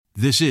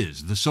This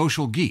is The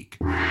Social Geek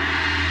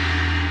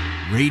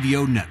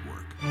Radio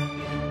Network.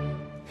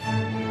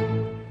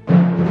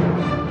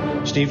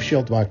 Steve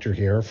Schildwachter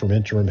here from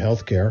Interim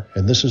Healthcare,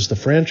 and this is the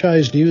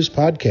Franchise News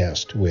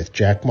Podcast with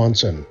Jack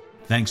Munson.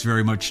 Thanks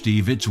very much,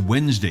 Steve. It's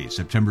Wednesday,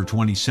 September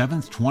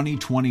 27th,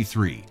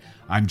 2023.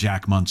 I'm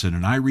Jack Munson,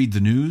 and I read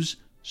the news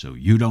so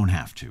you don't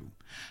have to.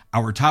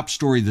 Our top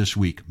story this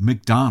week,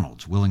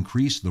 McDonald's will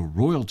increase the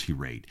royalty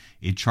rate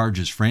it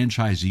charges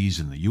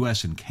franchisees in the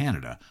U.S. and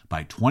Canada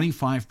by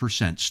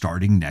 25%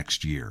 starting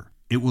next year.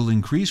 It will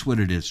increase what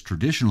it is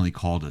traditionally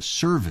called a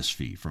service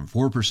fee from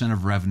 4%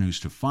 of revenues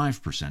to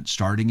 5%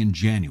 starting in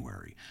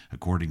January,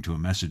 according to a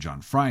message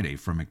on Friday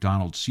from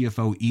McDonald's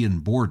CFO Ian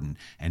Borden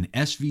and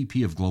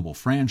SVP of Global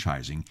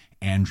Franchising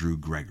Andrew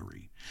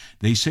Gregory.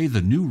 They say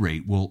the new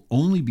rate will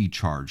only be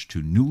charged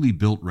to newly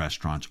built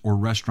restaurants or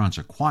restaurants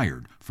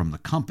acquired from the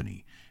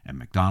company, and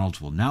McDonald's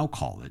will now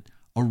call it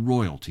a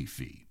royalty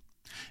fee.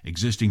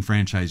 Existing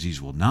franchisees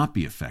will not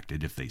be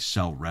affected if they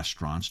sell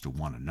restaurants to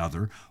one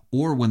another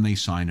or when they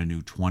sign a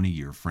new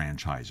 20-year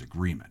franchise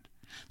agreement.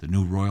 The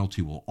new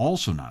royalty will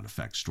also not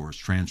affect stores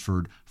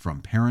transferred from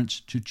parents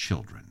to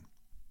children.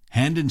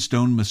 Hand &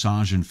 Stone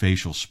Massage and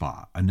Facial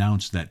Spa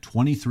announced that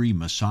 23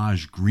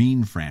 Massage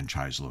Green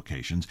franchise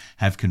locations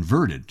have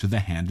converted to the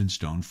Hand &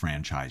 Stone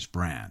franchise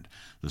brand.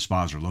 The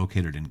spas are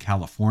located in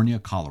California,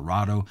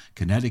 Colorado,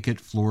 Connecticut,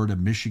 Florida,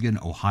 Michigan,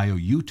 Ohio,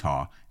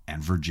 Utah,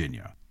 and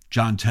Virginia.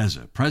 John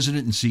Tezza,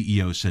 president and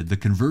CEO, said the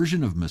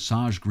conversion of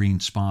Massage Green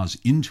spas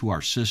into our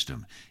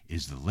system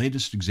is the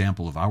latest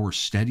example of our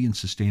steady and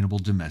sustainable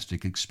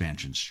domestic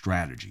expansion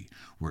strategy.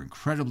 We're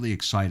incredibly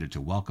excited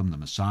to welcome the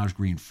Massage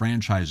Green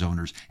franchise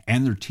owners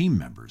and their team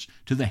members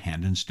to the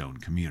Hand & Stone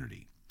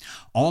community.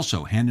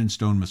 Also, Hand &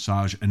 Stone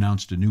Massage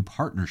announced a new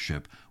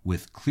partnership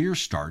with Clear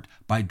Start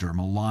by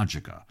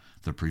Dermalogica.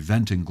 The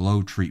Prevent and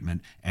Glow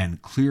treatment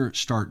and Clear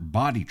Start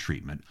body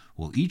treatment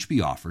will each be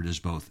offered as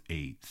both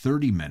a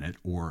 30-minute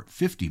or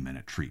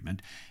 50-minute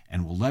treatment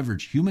and will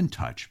leverage human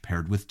touch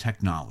paired with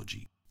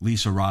technology.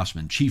 Lisa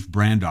Rossman, Chief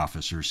Brand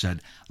Officer,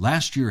 said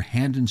last year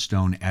Hand &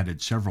 Stone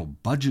added several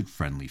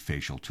budget-friendly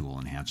facial tool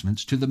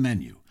enhancements to the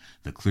menu.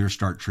 The Clear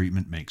Start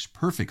treatment makes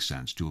perfect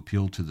sense to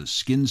appeal to the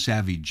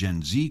skin-savvy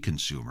Gen Z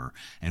consumer,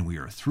 and we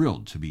are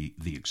thrilled to be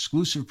the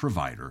exclusive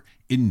provider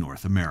in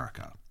North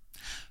America.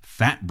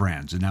 Fat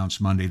Brands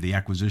announced Monday the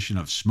acquisition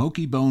of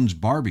Smoky Bones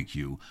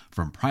Barbecue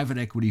from private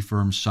equity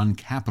firm Sun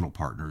Capital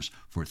Partners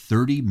for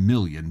 $30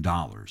 million.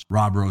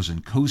 Rob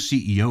Rosen,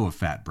 co-CEO of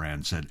Fat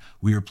Brands, said,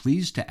 "We are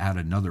pleased to add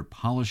another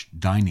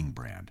polished dining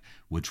brand,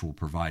 which will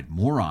provide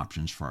more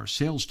options for our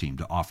sales team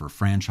to offer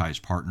franchise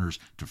partners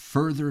to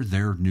further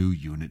their new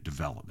unit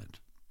development."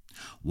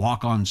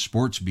 Walk On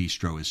Sports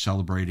Bistro is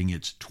celebrating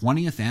its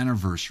 20th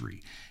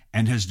anniversary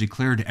and has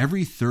declared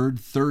every third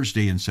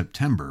Thursday in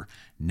September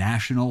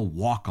National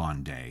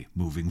Walk-On Day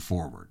moving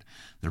forward.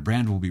 Their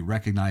brand will be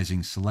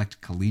recognizing select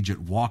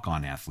collegiate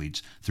walk-on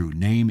athletes through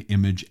name,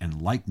 image,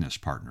 and likeness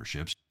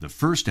partnerships. The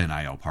first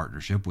NIL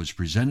partnership was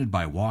presented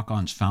by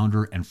Walk-On's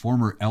founder and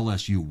former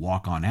LSU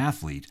walk-on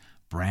athlete,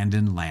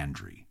 Brandon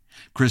Landry.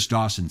 Chris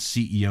Dawson,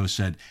 CEO,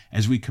 said,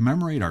 "As we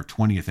commemorate our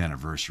 20th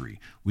anniversary,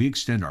 we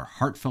extend our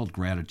heartfelt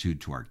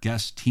gratitude to our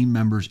guests, team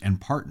members,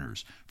 and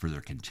partners for their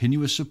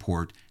continuous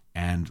support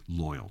and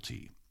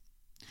loyalty."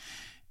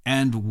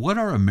 And what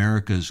are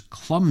America's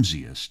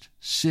clumsiest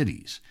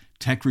cities?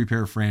 Tech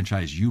repair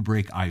franchise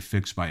U-Break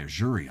iFix by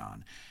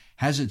Azurion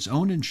has its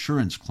own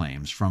insurance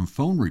claims from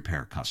phone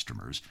repair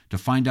customers to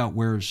find out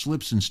where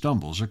slips and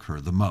stumbles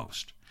occur the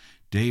most.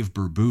 Dave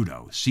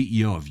Burbudo,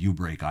 CEO of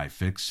U-Break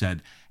iFix,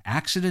 said,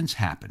 "Accidents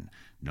happen.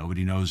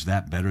 Nobody knows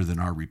that better than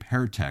our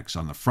repair techs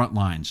on the front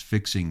lines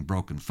fixing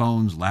broken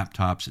phones,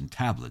 laptops, and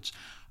tablets.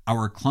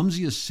 Our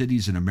Clumsiest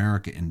Cities in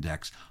America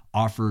Index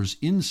offers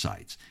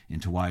insights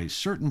into why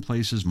certain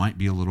places might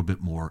be a little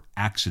bit more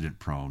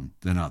accident-prone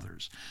than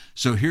others."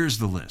 So here's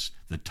the list.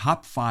 The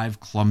top 5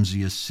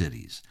 clumsiest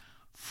cities: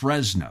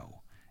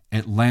 Fresno,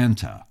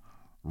 Atlanta,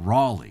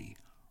 Raleigh,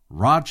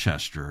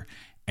 Rochester,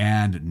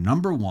 and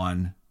number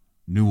 1,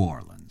 New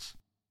Orleans.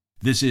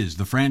 This is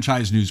the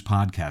Franchise News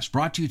Podcast,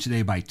 brought to you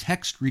today by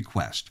Text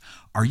Request.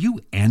 Are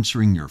you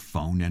answering your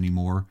phone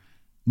anymore?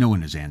 No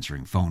one is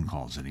answering phone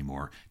calls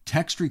anymore.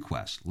 Text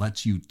Request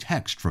lets you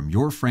text from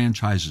your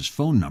franchise's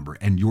phone number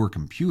and your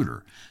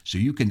computer so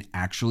you can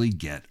actually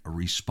get a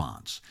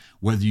response.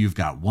 Whether you've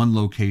got one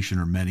location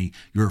or many,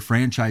 you're a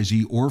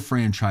franchisee or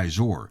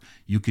franchisor,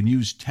 you can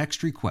use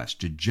Text Request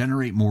to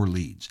generate more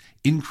leads,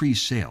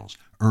 increase sales,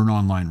 earn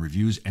online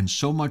reviews, and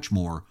so much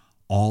more,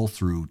 all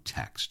through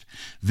text.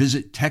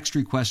 Visit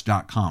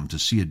textrequest.com to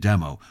see a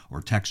demo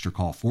or text or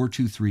call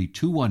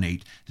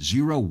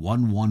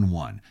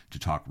 423-218-0111 to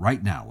talk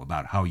right now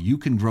about how you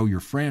can grow your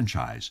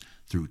franchise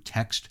through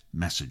text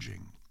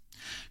messaging.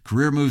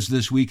 Career moves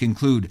this week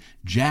include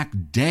Jack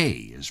Day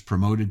is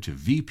promoted to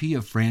VP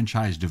of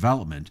Franchise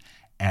Development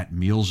at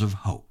Meals of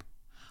Hope.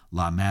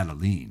 La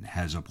Madeleine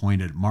has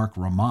appointed Mark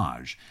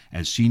Ramage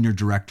as Senior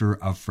Director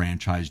of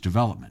Franchise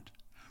Development.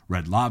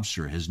 Red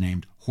Lobster has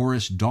named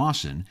Horace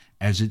Dawson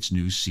as its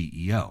new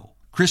CEO.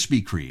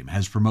 Krispy Kreme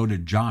has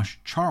promoted Josh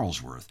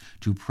Charlesworth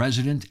to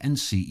President and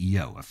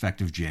CEO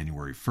effective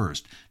January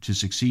 1st to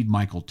succeed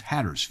Michael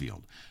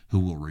Tattersfield, who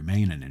will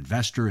remain an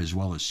investor as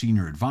well as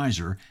senior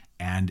advisor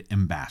and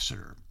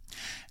ambassador.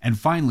 And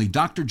finally,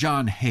 Dr.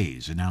 John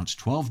Hayes announced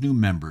 12 new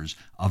members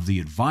of the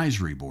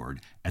advisory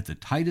board at the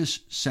Titus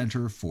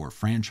Center for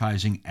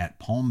Franchising at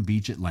Palm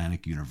Beach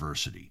Atlantic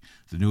University.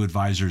 The new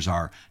advisors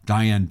are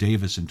Diane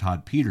Davis and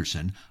Todd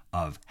Peterson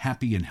of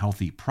Happy and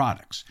Healthy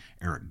Products,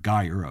 Eric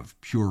Geyer of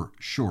Pure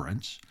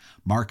Assurance,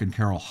 Mark and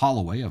Carol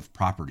Holloway of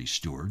Property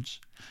Stewards,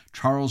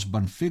 Charles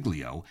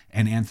Bonfiglio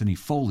and Anthony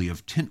Foley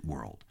of Tint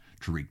World,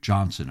 Tariq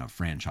Johnson of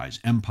Franchise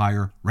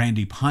Empire,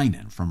 Randy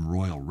Pinan from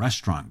Royal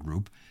Restaurant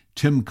Group,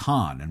 Tim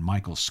Kahn and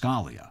Michael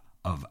Scalia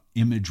of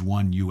Image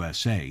One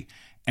USA,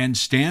 and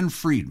Stan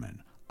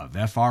Friedman of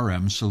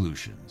FRM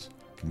Solutions.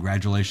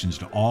 Congratulations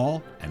to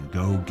all, and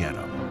go get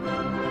 'em.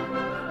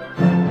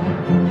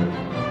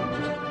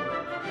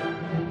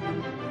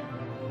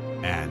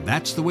 And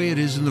that's the way it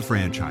is in the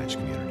franchise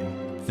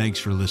community. Thanks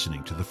for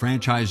listening to the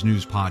Franchise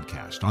News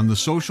Podcast on the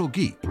Social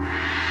Geek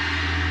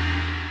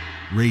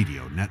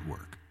Radio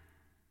Network.